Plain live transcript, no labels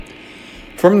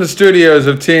From the studios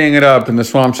of Teeing It Up in the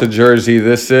swamps of Jersey,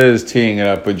 this is Teeing It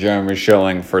Up with Jeremy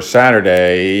Schilling for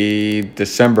Saturday,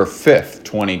 December 5th,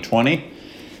 2020.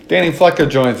 Danny Flecker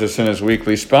joins us in his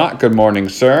weekly spot. Good morning,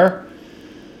 sir.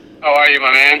 How are you,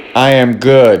 my man? I am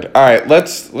good. All right,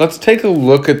 let's take a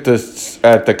look at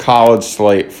the college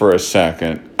slate for a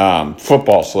second.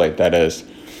 Football slate, that is.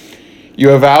 You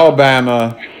have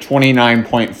Alabama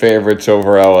 29-point favorites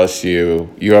over LSU.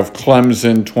 You have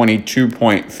Clemson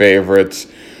 22-point favorites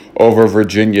over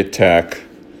Virginia Tech.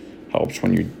 Helps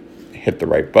when you hit the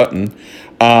right button.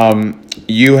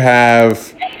 You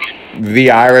have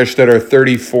the Irish that are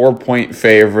 34-point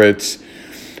favorites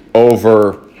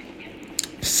over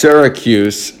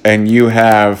Syracuse, and you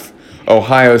have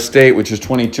Ohio State, which is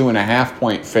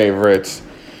 22.5-point favorites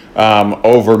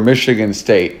over Michigan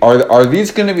State. Are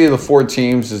these going to be the four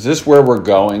teams? Is this where we're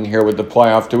going here with the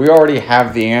playoff? Do we already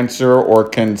have the answer, or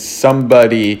can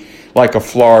somebody like a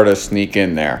Florida sneak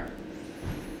in there?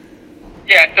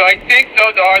 Yeah, so I think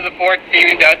those are the four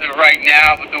teams as of right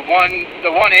now. But the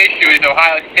one issue is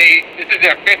Ohio State. This is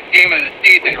their fifth game of the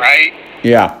season, right?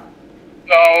 Yeah.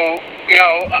 So,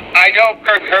 I know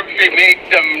Kirk Herbstreit made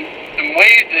some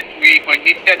waves this week when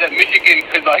he said that Michigan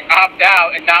could, opt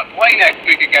out and not play next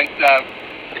week against them.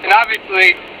 And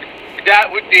obviously, that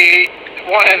would be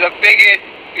one of the biggest,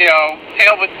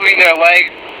 tail between their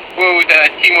legs moves that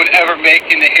a team would ever make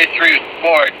in the history of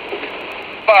sports.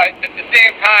 But at the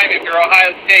same time, if you're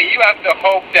Ohio State, you have to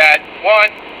hope that,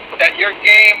 one, that your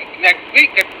game next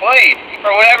week gets played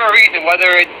for whatever reason,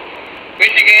 whether it's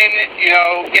Michigan,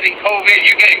 getting COVID,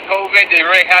 you getting COVID, they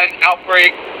already had an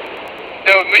outbreak.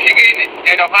 So Michigan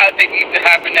and Ohio State needs to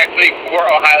happen next week for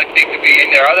Ohio State to be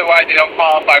in there. Otherwise, they don't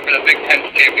qualify for the Big Ten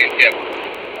championship.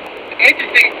 An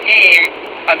interesting team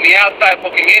on the outside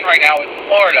looking in right now is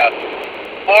Florida.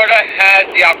 Florida has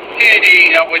the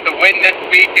opportunity, with the win this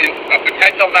week and a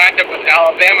potential matchup with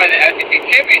Alabama in the SEC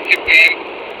championship game,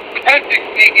 potentially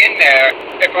sneak in there.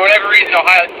 If for whatever reason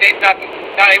Ohio State's not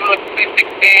able to complete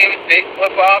 6 games, they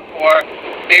slip up, or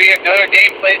maybe if Notre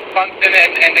Dame plays Clemson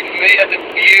and the committee doesn't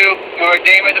view Notre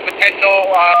Dame as a potential,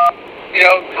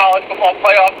 college football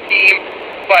playoff team.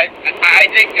 But I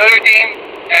think Notre Dame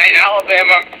and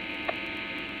Alabama,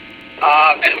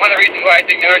 and one of the reasons why I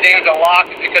think Notre Dame is a lock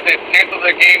is because they've canceled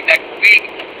their game next week.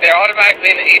 They're automatically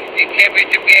in the ACC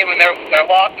championship game, and their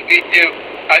loss would be to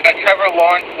a Trevor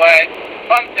Lawrence-led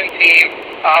Clemson team,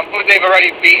 who they've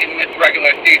already beaten this regular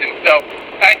season. So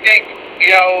I think,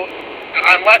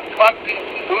 unless Clemson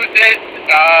loses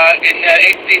in the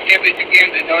ACC championship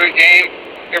games at Notre Dame,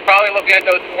 you're probably looking at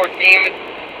those four teams.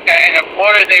 And if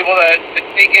Florida is able to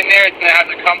sneak in there, it's going to have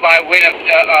to come by a win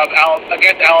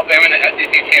against Alabama in the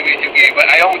SEC championship game.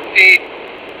 But I don't see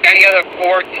any other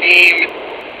four teams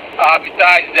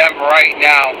besides them right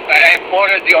now. And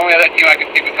Florida is the only other team I can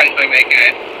see potentially making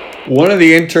it. One of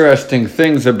the interesting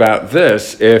things about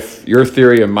this, if your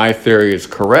theory and my theory is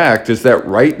correct, is that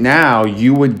right now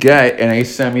you would get in a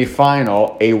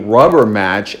semifinal a rubber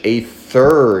match, a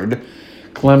third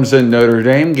Clemson-Notre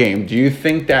Dame game. Do you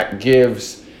think that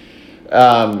gives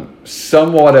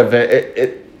somewhat of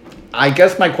it? I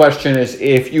guess my question is,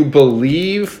 if you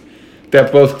believe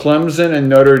that both Clemson and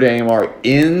Notre Dame are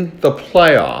in the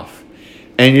playoff,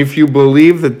 and if you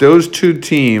believe that those two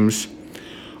teams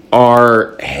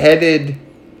are headed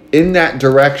in that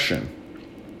direction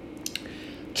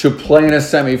to play in a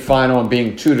semifinal and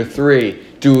being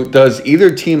 2-3, does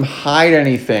either team hide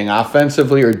anything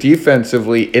offensively or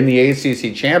defensively in the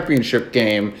ACC championship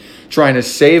game, trying to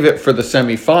save it for the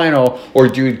semifinal, or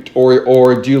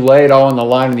do you lay it all on the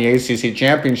line in the ACC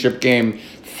championship game,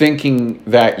 thinking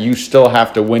that you still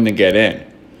have to win to get in?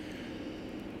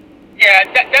 Yeah,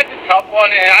 that's a tough one,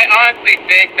 and I honestly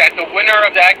think that the winner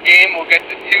of that game will get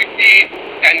the 2 seed,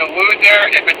 and the loser,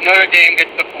 if it's Notre Dame,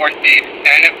 gets the 4 seed.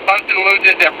 And if Clemson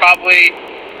loses, they're probably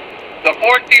the 4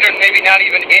 seed, or maybe not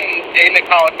even in the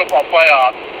college football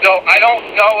playoffs. So I don't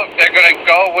know if they're going to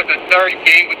go with a third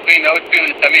game between those two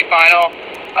in the semifinal.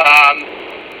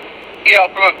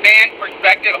 From a fan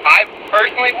perspective, I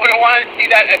personally wouldn't want to see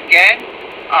that again.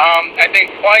 I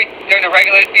think twice during the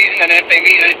regular season, and if they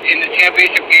meet in the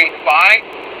championship game, fine.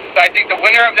 So I think the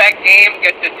winner of that game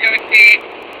gets the 2 seed.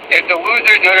 If the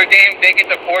loser is Notre Dame, they get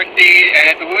the 4 seed.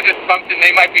 And if the loser is Clemson,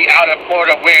 they might be out if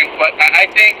Florida wins. But I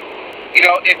think,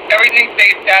 if everything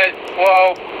stays status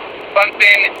quo,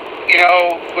 Clemson,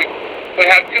 would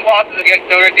have 2 losses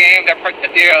against Notre Dame.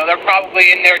 They're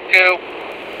probably in there too.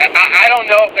 I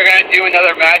don't know if they're going to do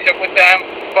another matchup with them,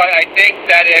 but I think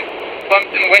that if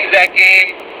Clemson wins that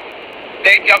game,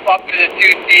 they jump up to the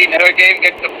 2 seed, Notre Dame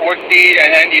gets the 4 seed,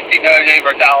 and then you see Notre Dame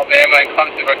versus Alabama and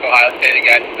Clemson versus Ohio State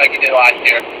again, like you did last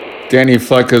year. Danny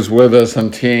Fleck is with us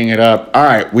on Teeing It Up. All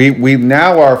right, we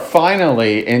now are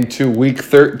finally into week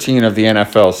 13 of the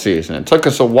NFL season. It took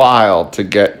us a while to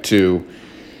get to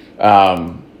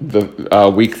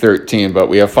the week 13, but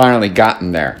we have finally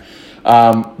gotten there.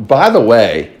 By the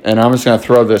way, and I'm just going to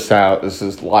throw this out. This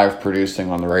is live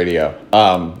producing on the radio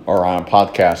or on a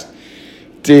podcast.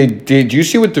 Did you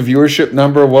see what the viewership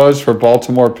number was for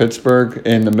Baltimore-Pittsburgh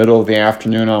in the middle of the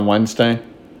afternoon on Wednesday?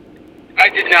 I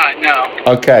did not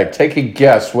know. Okay, take a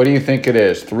guess. What do you think it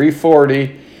is?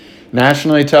 340,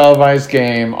 nationally televised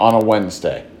game on a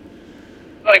Wednesday.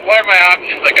 Like, what are my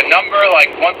options? Like a number,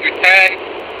 like 1 through 10?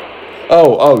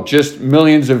 Oh, just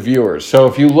millions of viewers. So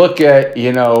if you look at, the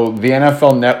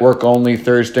NFL Network only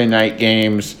Thursday night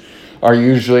games are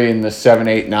usually in the 7,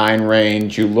 8, 9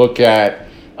 range. You look at,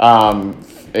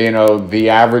 the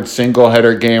average single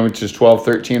header game, which is 12,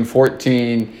 13,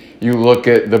 14. You look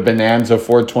at the Bonanza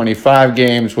 425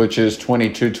 games, which is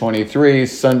 22, 23.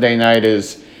 Sunday night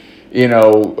is,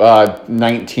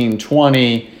 19,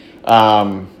 20.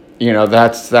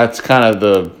 That's kind of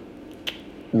the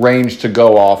range to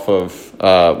go off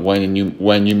of when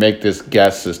you make this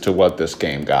guess as to what this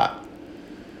game got.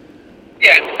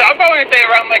 Yeah, so I'm probably going to say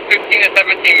around like 15 to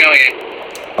 17 million.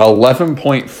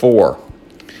 11.4.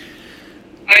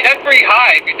 I mean, that's pretty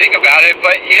high if you think about it,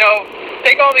 but,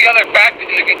 take all the other factors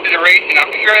into consideration. I'm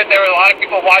sure that there were a lot of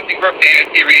people watching for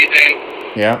fantasy reasons.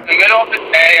 Yeah. In the middle of the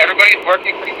day, everybody's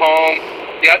working from home.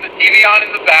 You have the TV on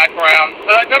in the background. So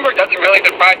that number doesn't really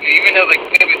surprise me, even though the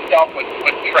game itself was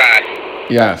trash.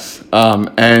 Yes.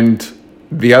 And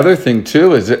the other thing,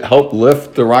 too, is it helped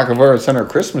lift the Rockefeller Center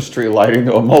Christmas tree lighting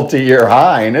to a multi-year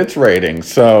high in its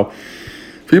ratings. So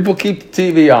people keep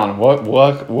the TV on.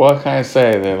 What can I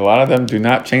say? A lot of them do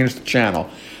not change the channel.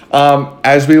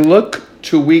 As we look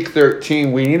to week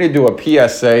 13, we need to do a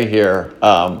PSA here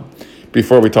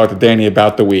before we talk to Danny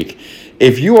about the week.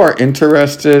 If you are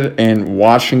interested in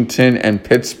Washington and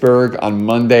Pittsburgh on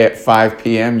Monday at 5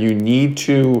 p.m., you need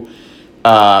to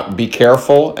be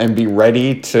careful and be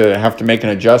ready to have to make an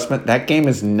adjustment. That game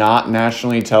is not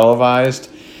nationally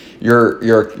televised. Your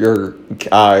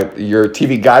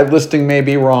TV guide listing may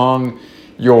be wrong.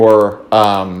 Your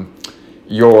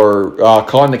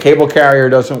calling the cable carrier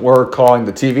doesn't work. Calling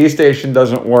the TV station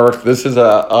doesn't work. This is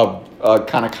a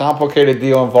kind of complicated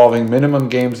deal involving minimum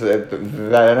games that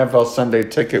NFL Sunday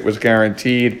Ticket was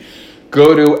guaranteed.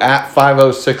 Go to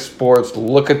 @506sports,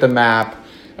 look at the map,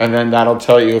 and then that'll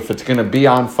tell you if it's going to be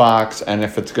on Fox and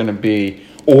if it's going to be,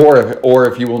 or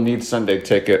if you will need Sunday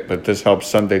Ticket, but this helps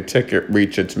Sunday Ticket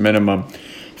reach its minimum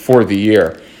for the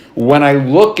year. When I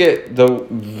look at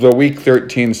the Week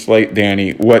 13 slate,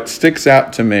 Danny, what sticks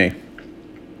out to me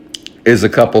is a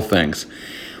couple things.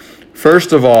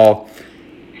 First of all,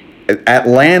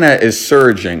 Atlanta is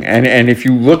surging, and if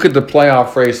you look at the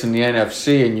playoff race in the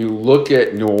NFC and you look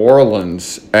at New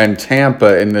Orleans and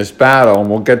Tampa in this battle, and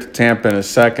we'll get to Tampa in a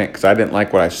second because I didn't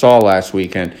like what I saw last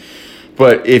weekend,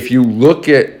 but if you look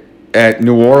at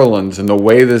New Orleans and the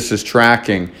way this is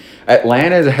tracking,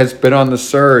 Atlanta has been on the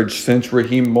surge since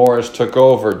Raheem Morris took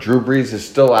over. Drew Brees is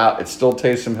still out. It's still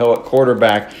Taysom Hill at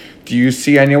quarterback. Do you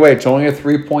see any way? It's only a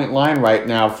 3-point line right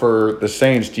now for the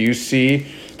Saints. Do you see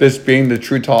this being the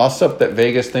true toss-up that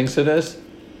Vegas thinks it is?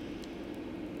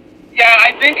 Yeah,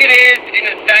 I think it is in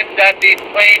the sense that they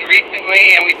played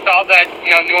recently, and we saw that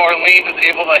New Orleans was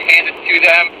able to hand it to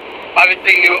them.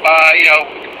 Obviously,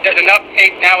 there's enough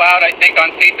tape now out, I think,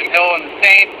 on Taysom Hill and the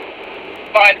Saints.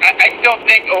 But I still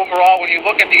think overall, when you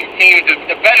look at these teams,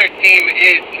 the better team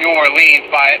is New Orleans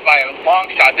by a long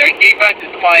shot. Their defense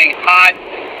is playing hot.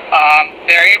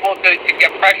 They're able to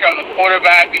get pressure on the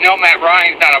quarterback. We know Matt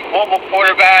Ryan's not a mobile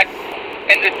quarterback.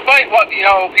 And despite what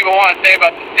people want to say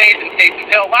about the Saints and Taysom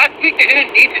Hill, last week they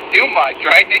didn't need to do much,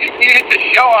 right? They just needed to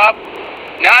show up,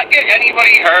 not get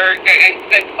anybody hurt, and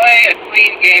play a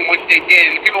clean game, which they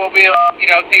did. And people will be like,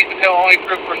 Taysom Hill only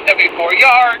threw for 74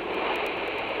 yards.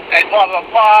 And blah, blah,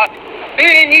 blah.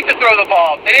 They didn't need to throw the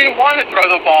ball. They didn't want to throw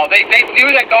the ball. They knew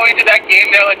that going into that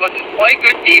game, they're like, let's just play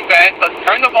good defense. Let's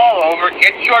turn the ball over,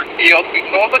 get short field,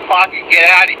 control the clock, and get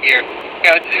out of here.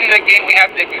 This isn't a game we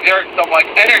have to exert so much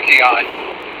energy on.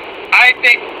 I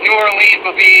think New Orleans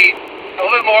will be a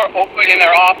little more open in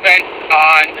their offense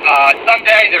on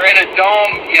Sunday. They're in a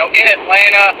dome, in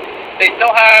Atlanta. They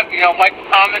still have, Michael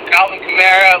Thomas, Alvin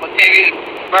Kamara, Latavius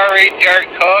Murray,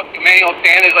 Jared Cook, Emmanuel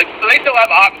Sanders, so they still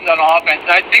have options on offense,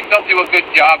 and I think they'll do a good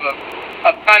job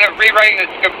of kind of rewriting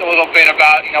the script a little bit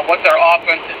about, what their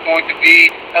offense is going to be,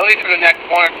 at least for the next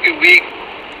 1 or 2 weeks.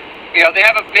 They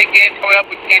have a big game coming up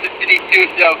with Kansas City, too,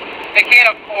 so they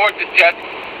can't afford to just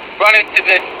run into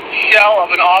this shell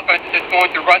of an offense that's going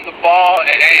to run the ball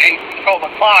and control the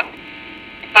clock.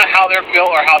 not how they're built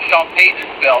or how Sean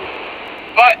Payton's built.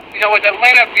 But, with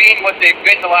Atlanta being what they've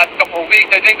been the last couple of weeks,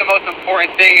 I think the most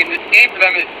important thing in this game for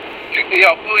them is,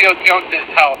 Julio Jones'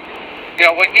 health.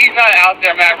 When he's not out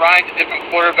there, Matt Ryan's a different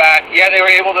quarterback. Yeah, they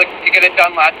were able to get it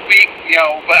done last week,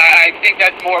 but I think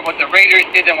that's more of what the Raiders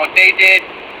did than what they did.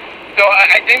 So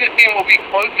I think this game will be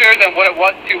closer than what it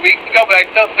was 2 weeks ago, but I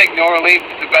still think New Orleans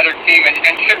is a better team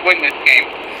and should win this game.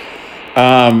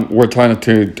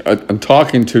 I'm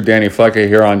talking to Danny Flecker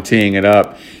here on Teeing It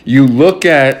Up. You look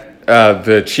at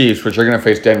the Chiefs, which are going to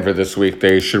face Denver this week.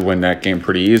 They should win that game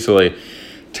pretty easily.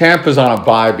 Tampa's on a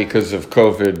bye because of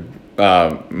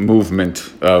COVID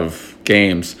movement of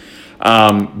games.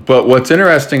 But what's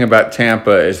interesting about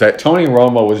Tampa is that Tony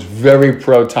Romo was very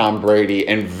pro Tom Brady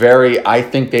and I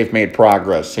think they've made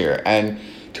progress here. And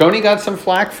Tony got some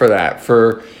flack for that,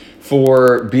 for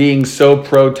being so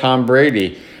pro Tom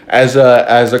Brady. As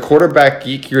a quarterback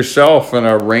geek yourself and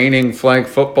a reigning flag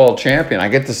football champion, I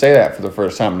get to say that for the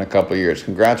first time in a couple of years.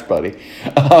 Congrats, buddy.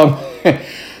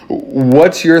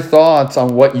 What's your thoughts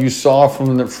on what you saw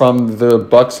from the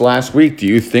Bucs last week? Do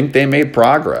you think they made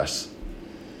progress?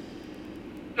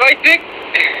 So I think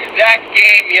that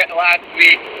game last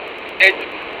week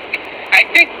I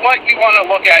think what you want to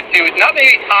look at too is not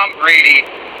maybe Tom Brady,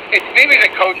 it's maybe the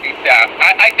coaching staff.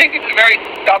 I think it's a very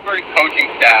stubborn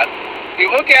coaching staff. You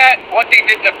look at what they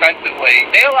did defensively.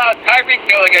 They allowed Tyreek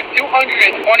Hill to get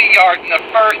 220 yards in the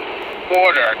first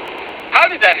quarter. How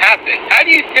did that happen? How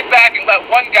do you sit back and let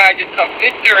one guy just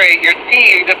eviscerate your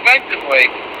team defensively?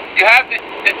 You have this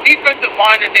defensive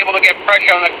line that's able to get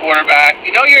pressure on the quarterback.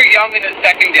 You're young in the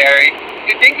secondary.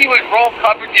 You think you would roll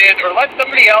coverages or let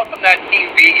somebody else on that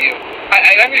team beat you.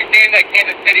 I understand that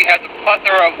Kansas City has a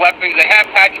plethora of weapons. They have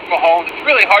Patrick Mahomes. It's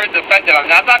really hard to defend them.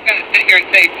 I'm not going to sit here and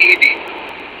say it's easy.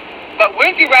 But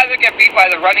wouldn't you rather get beat by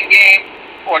the running game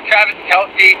or Travis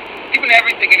Kelce, keeping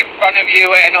everything in front of you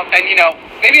and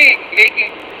maybe making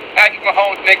Patrick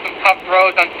Mahomes make some tough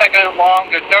throws on second and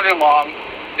long or third and long,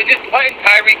 to just letting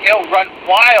Tyreek Hill run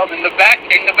wild in the back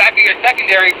of your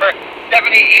secondary for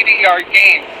 70, 80-yard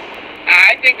games?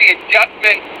 I think the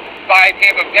adjustments by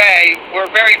Tampa Bay were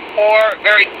very poor,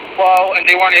 very slow, and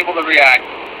they weren't able to react.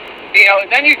 And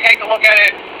then you take a look at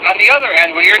it on the other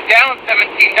end. When you're down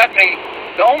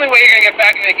 17-0, the only way you're going to get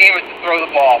back in the game is to throw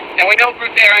the ball. And we know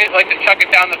Bruce Arians likes to chuck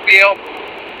it down the field.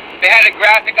 They had a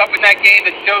graphic up in that game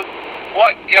that shows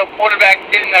what quarterbacks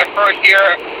did in their first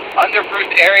year under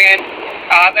Bruce Arians.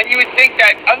 And you would think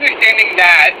that understanding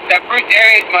that Bruce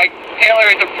Arians might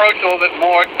tailor his approach a little bit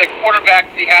more to the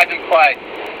quarterbacks he has in play.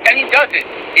 And he doesn't.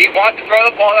 He wants to throw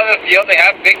the ball down the field. They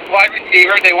have big wide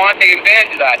receivers. They want to take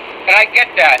advantage of that. And I get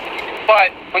that.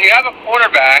 But when you have a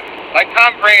quarterback like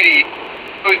Tom Brady,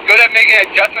 who's good at making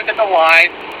adjustments at the line,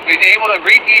 who's able to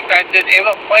read defenses,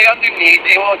 able to play underneath,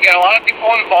 able to get a lot of people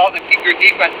involved and keep your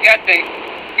defense guessing,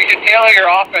 you should tailor your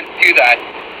offense to that.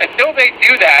 Until they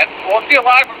do that, we'll see a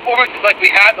lot of performances like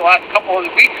we had the last couple of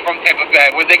weeks from Tampa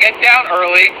Bay, where they get down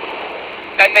early,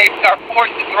 and they are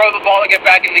forced to throw the ball to get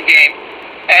back in the game.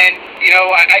 And,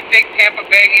 I think Tampa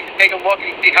Bay needs to take a look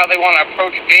and see how they want to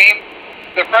approach games.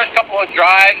 The first couple of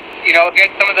drives,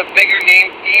 against some of the bigger name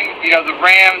teams, the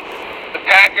Rams, the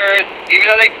Packers, even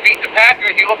though they beat the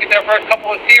Packers, you look at their first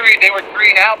couple of series, they were 3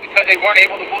 and out because they weren't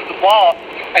able to move the ball.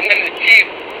 And then the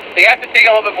Chiefs, they have to take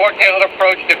a little bit more tailored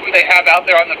approach to who they have out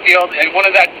there on the field, and one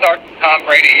of that starts with Tom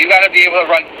Brady. You got to be able to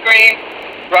run screens,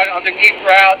 run underneath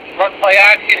routes, run play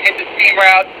action, hit the seam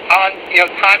routes on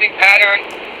timing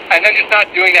patterns, and they're just not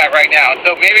doing that right now.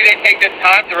 So maybe they take this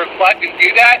time to reflect and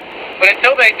do that. But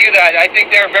until they do that, I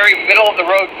think they're a very middle of the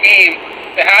road team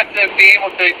that has to be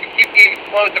able to keep games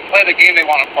close and play the game they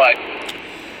want to play.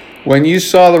 When you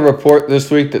saw the report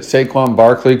this week that Saquon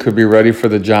Barkley could be ready for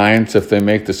the Giants if they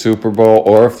make the Super Bowl,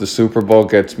 or if the Super Bowl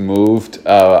gets moved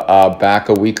back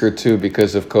a week or two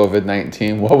because of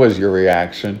COVID-19, what was your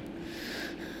reaction?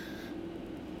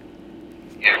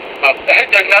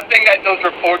 There's nothing that those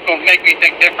reports will make me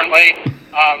think differently.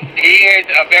 He is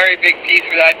a very big piece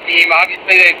for that team.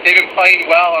 Obviously, they've been playing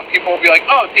well, and people will be like,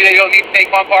 oh, see, they don't need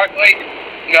Saquon Barkley.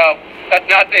 No, that's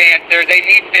not the answer. They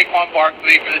need Saquon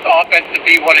Barkley for this offense to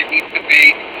be what it needs to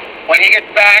be. When he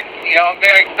gets back, I'm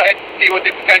very excited to see what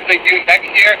they potentially do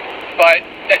next year. But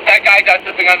that guy does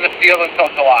something on the field until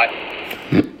July.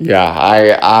 Yeah,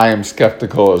 I am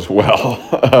skeptical as well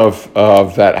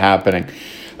of that happening.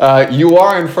 You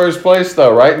are in first place,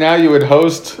 though. Right now, you would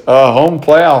host a home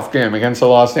playoff game against the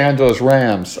Los Angeles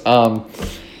Rams.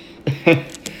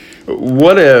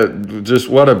 What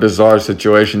a bizarre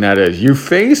situation that is. You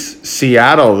face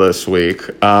Seattle this week,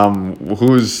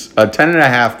 who's a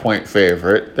 10.5-point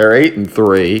favorite. They're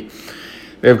 8-3.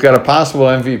 They've got a possible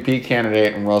MVP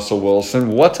candidate in Russell Wilson.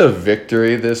 What's a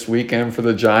victory this weekend for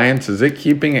the Giants? Is it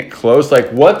keeping it close? Like,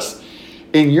 what's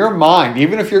in your mind,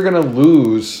 even if you're going to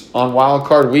lose on Wild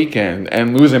Card Weekend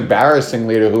and lose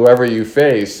embarrassingly to whoever you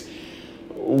face,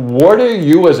 what are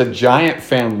you as a Giant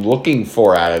fan looking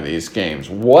for out of these games?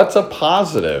 What's a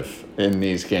positive in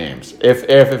these games, if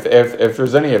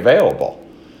there's any available?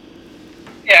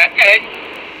 Yeah,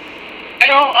 and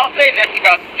I'll say this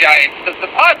about the Giants. The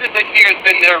positive this year has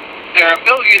been their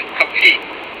ability to compete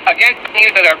against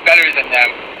teams that are better than them.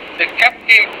 They've kept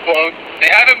teams close.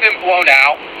 They haven't been blown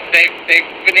out. They've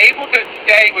been able to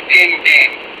stay within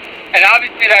games. And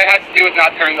obviously that has to do with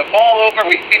not turning the ball over.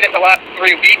 We've seen it the last 3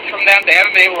 weeks from them. They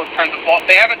haven't been able to turn the ball.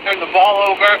 They haven't turned the ball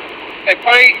over. They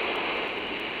play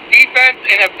defense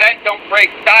in a bend don't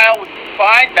break style, which is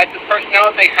fine. That's the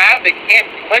personnel that they have. They can't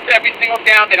blitz every single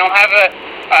down. They don't have a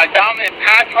dominant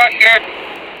pass rusher.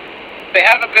 They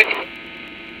have a good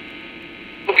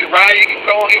riding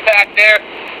controlling back there.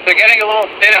 They're getting a little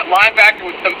thin at linebacker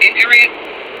with some injuries.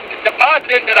 The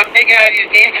positive that I'm taking out of these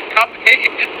games is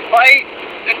competition. Just play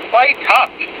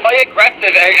tough. Just play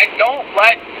aggressive. And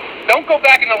don't go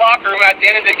back in the locker room at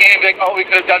the end of the game like, oh, we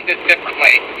could have done this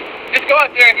differently. Just go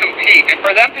out there and compete. And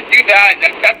for them to do that,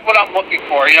 that's what I'm looking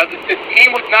for. You know, this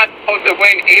team was not supposed to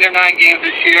win 8 or 9 games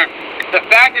this year. The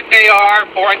fact that they are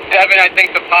 4-7, I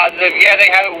think, is a positive. Yeah,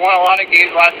 they haven't won a lot of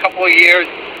games the last couple of years.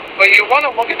 But you want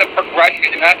to look at the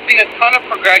progression. And I've seen a ton of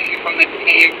progression from this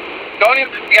team. Going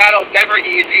into Seattle is never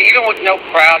easy, even with no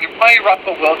crowd. You're playing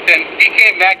Russell Wilson.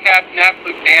 DK Metcalf's an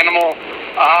absolute animal.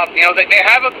 They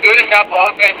have a good enough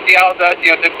offense. Seattle does,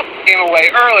 to put the game away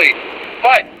early.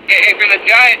 But if you're the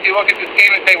Giants, you look at this game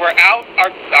and say, we're out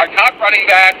our top running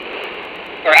back,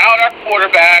 we're out our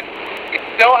quarterback. We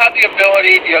still have the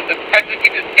ability, to potentially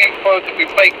keep this game close if we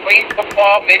play clean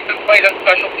football, make some plays on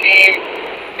special teams.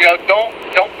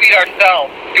 Don't beat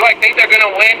ourselves. Do I think they're going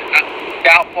to win?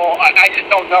 Doubtful. I just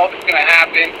don't know if it's going to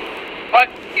happen. But,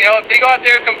 if they go out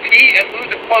there and compete and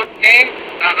lose a close game,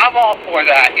 I'm all for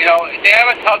that. They have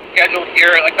a tough schedule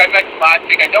here. Like I mentioned last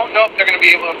week, I don't know if they're going to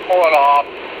be able to pull it off.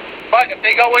 But if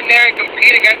they go in there and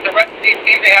compete against the rest of these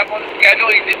teams they have on the schedule,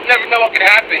 you just never know what can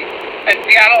happen. And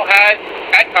Seattle has,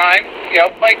 at times,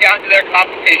 played down to their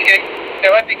competition. They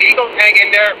let the Eagles hang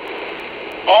in there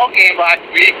all game last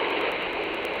week.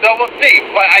 So we'll see.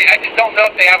 But I just don't know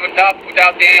if they have enough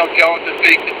without Daniel Jones this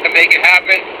week to make it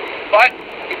happen. But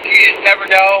you just never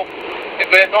know.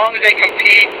 But as long as they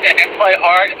compete and play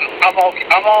hard, I'm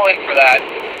all in for that.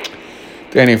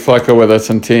 Danny Flecker with us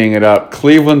and teeing it up.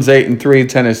 Cleveland's 8-3,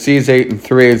 Tennessee's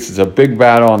 8-3. This is a big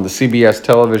battle on the CBS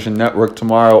television network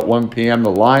tomorrow at 1 p.m.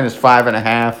 The line is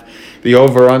 5.5. The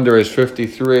over/under is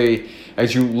 53.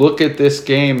 As you look at this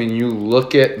game and you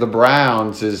look at the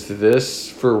Browns, is this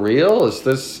for real? Is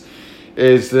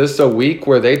this a week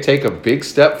where they take a big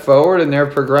step forward in their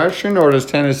progression, or does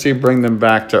Tennessee bring them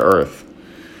back to earth?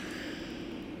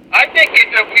 I think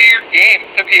it's a weird game,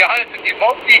 to be honest with you.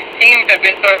 Both these teams have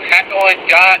been sort of Jekyll and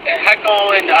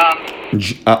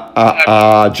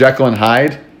Jekyll and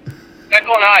Hyde?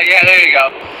 Jekyll and Hyde, yeah, there you go.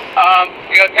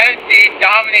 Tennessee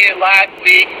dominated last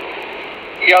week.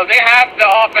 They have the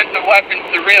offensive weapons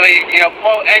to really,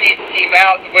 blow any team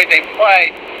out the way they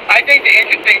play. I think the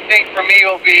interesting thing for me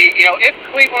will be, if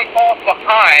Cleveland falls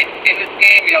behind in this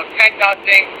game, 10-0,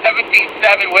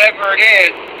 17-7, whatever it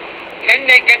is, can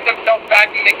they get themselves back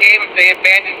in the game if they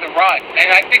abandon the run? And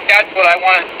I think that's what I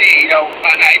want to see. I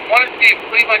want to see if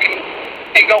Cleveland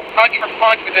can go punch for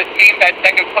punch with a team that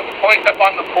can put the points up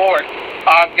on the board.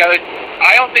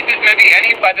 I don't think there's going to be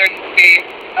any weather in this game.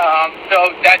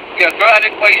 So that, throw that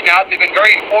equation out. They've been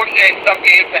very fortunate in some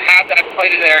games to have that play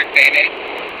to their advantage.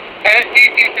 Tennessee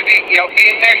seems to be,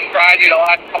 hitting their stride the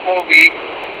last couple of weeks.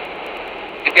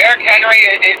 Derrick Henry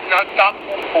is an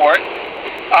unstoppable force.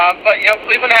 But,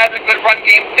 Cleveland has a good run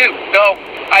game, too. So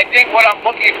I think what I'm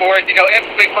looking for is, if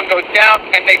Cleveland goes down,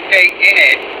 can they stay in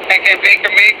it? And can Baker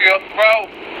Mayfield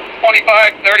throw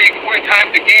 25, 30, 40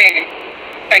 times a game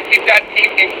and keep that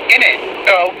team in it?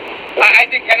 So I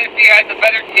think Tennessee has a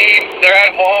better team. They're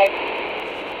at home.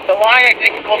 The line, I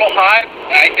think, is a little high.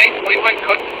 I think Cleveland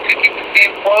could keep this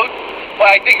game close.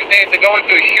 But I think if they have to go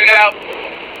into a shootout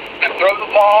and throw the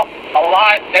ball a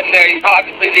lot, then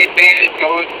obviously the advantage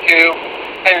goes to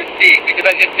Tennessee, because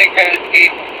I just think Tennessee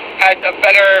has a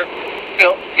better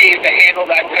built team to handle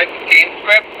that type of game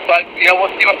script. But,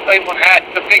 we'll see what Cleveland has.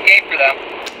 It's a big game for them.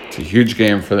 It's a huge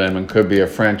game for them and could be a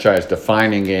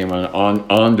franchise-defining game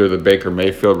under the Baker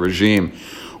Mayfield regime.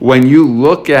 When you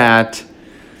look at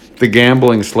the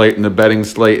gambling slate and the betting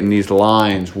slate in these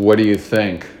lines, what do you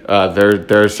think?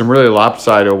 There's some really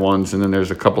lopsided ones, and then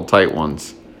there's a couple tight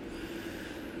ones.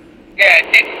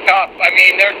 Yeah, it's tough. I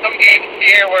mean, there's some games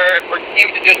here where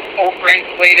teams are just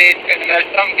overinflated, and then there's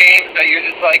some games that you're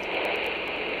just like,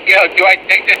 do I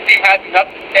think this team has enough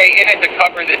to stay in it to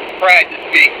cover this spread this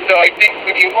week? So I think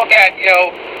when you look at,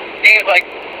 games like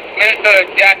Minnesota,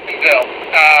 Jacksonville,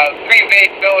 Green Bay,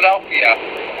 Philadelphia,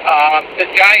 the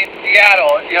Giants,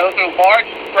 Seattle, those are large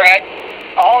spreads,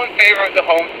 all in favor of the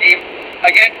home team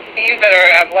against teams that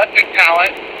have lesser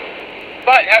talent,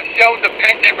 but have shown the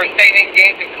penchant for staying in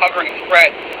games and covering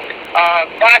spreads.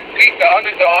 Last week, the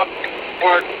underdogs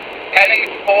were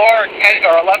 10-4, 10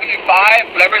 or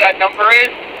 11-5, whatever that number is.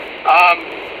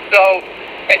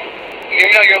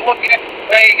 You're looking at the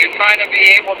play, you're trying to be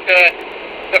able to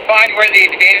find where the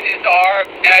advantages are,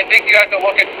 and I think you have to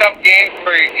look at some games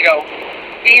where,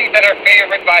 teams that are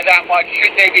favored by that much,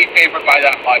 should they be favored by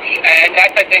that much? And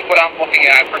that's, I think, what I'm looking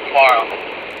at for tomorrow.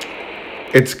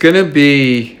 It's going to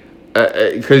be,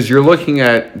 because you're looking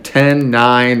at 10,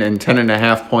 9, and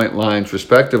 10.5 point lines,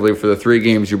 respectively, for the three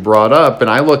games you brought up, and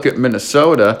I look at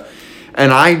Minnesota,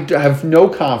 and I have no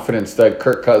confidence that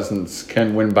Kirk Cousins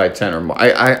can win by 10 or more.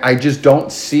 I just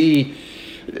don't see,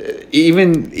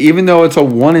 even though it's a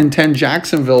 1-10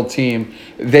 Jacksonville team,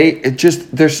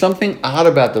 there's something odd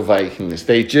about the Vikings.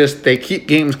 They keep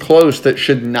games close that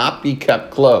should not be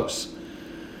kept close.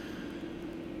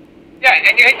 Yeah,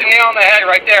 and you hit the nail on the head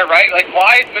right there, right? Like,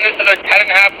 why is Minnesota a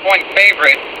 10.5 point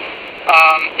favorite?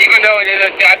 Even though it is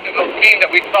a Jacksonville team that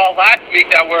we saw last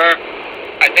week that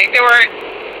I think they were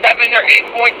 7 or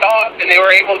 8 point dogs, and they were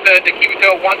able to keep it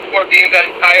to a one-score game that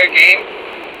entire game.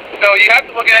 So you have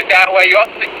to look at it that way. You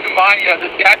also have to keep in mind, does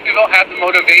Jacksonville have the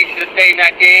motivation to stay in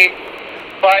that game?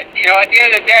 But, at the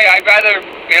end of the day, I'd rather,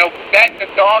 bet the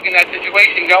dog in that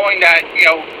situation knowing that,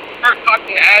 Kirk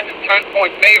Cousins as a turn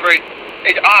point favorite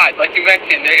is odd, like you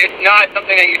mentioned. It's not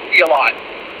something that you see a lot.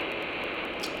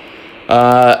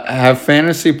 Have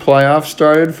fantasy playoffs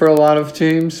started for a lot of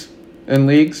teams and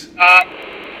leagues?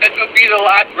 This would be the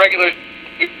last regular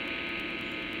season.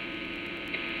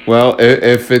 Well,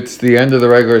 if it's the end of the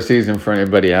regular season for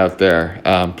anybody out there,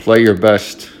 play your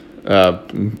best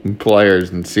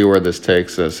players and see where this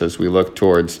takes us as we look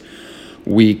towards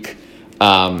week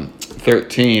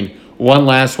 13. One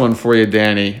last one for you,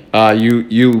 Danny.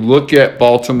 You look at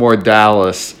Baltimore,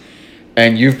 Dallas,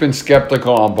 and you've been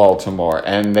skeptical on Baltimore,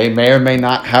 and they may or may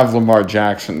not have Lamar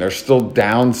Jackson. They're still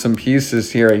down some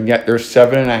pieces here, and yet they're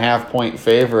 7.5 point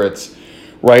favorites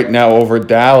right now over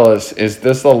Dallas. Is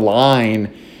this a line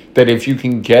that if you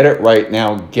can get it right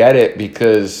now, get it,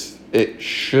 because it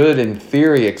should, in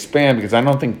theory, expand, because I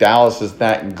don't think Dallas is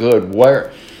that good.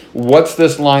 What's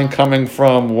this line coming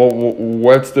from?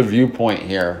 What's the viewpoint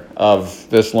here of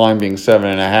this line being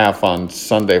 7.5 on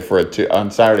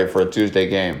Saturday for a Tuesday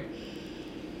game?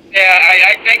 Yeah,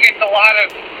 I think it's a lot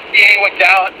of seeing what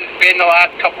Dallas has been the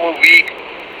last couple of weeks.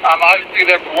 Obviously,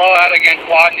 their blowout against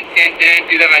Washington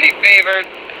didn't do them any favors.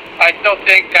 I still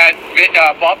think that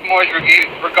Baltimore is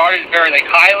regarded very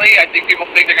highly. I think people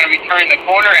think they're going to be turning the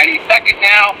corner any second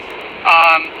now.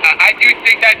 I do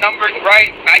think that number's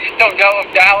right. I just don't know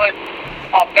if Dallas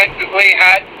offensively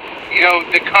has,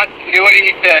 the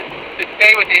continuity to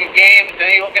stay within games.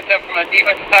 And you look at them from a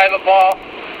defensive side of the ball.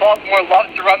 Baltimore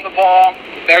loves to run the ball.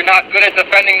 They're not good at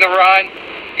defending the run.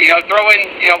 Throw in,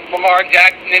 Lamar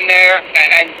Jackson in there,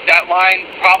 and that line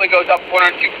probably goes up 1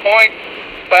 or 2 points.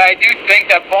 But I do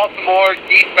think that Baltimore's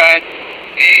defense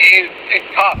is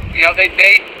tough.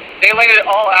 They laid it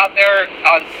all out there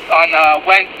on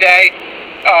Wednesday.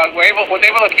 Was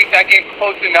able to keep that game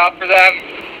close enough for them.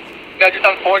 Just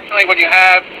unfortunately, when you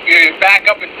have your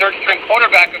backup and third string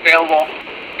quarterback available,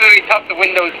 it's going to be tough to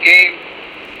win those games.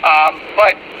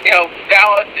 But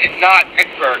Dallas is not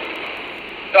Pittsburgh,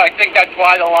 so I think that's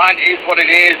why the line is what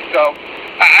it is. So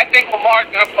I think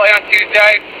Lamar's going to play on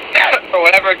Tuesday for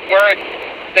whatever it's worth.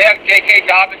 They have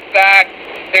J.K. Dobbins back.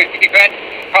 Their defense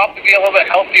probably be a little bit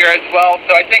healthier as well.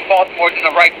 So I think Baltimore's in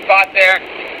the right spot there.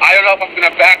 I don't know if I'm going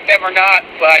to back them or not,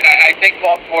 but I think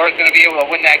Baltimore is going to be able to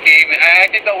win that game, and I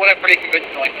think they'll win it pretty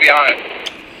convincingly, to be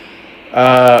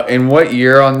honest. In what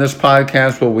year on this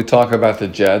podcast will we talk about the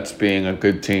Jets being a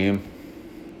good team?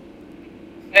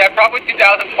 Yeah, probably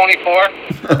 2024.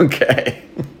 Okay.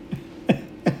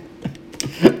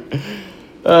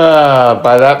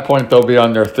 By that point, they'll be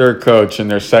on their third coach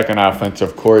and their second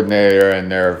offensive coordinator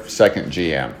and their second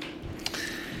GM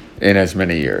in as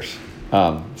many years,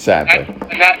 sadly.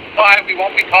 And that's why we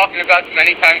won't be talking about them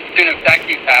anytime soon if that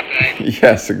keeps happening.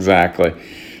 Yes, exactly.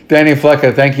 Danny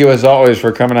Flecka, thank you as always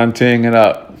for coming on Teeing It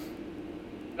Up.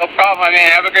 No problem, my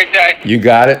man. Have a great day. You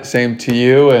got it. Same to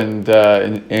you, and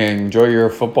enjoy your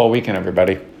football weekend,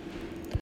 everybody.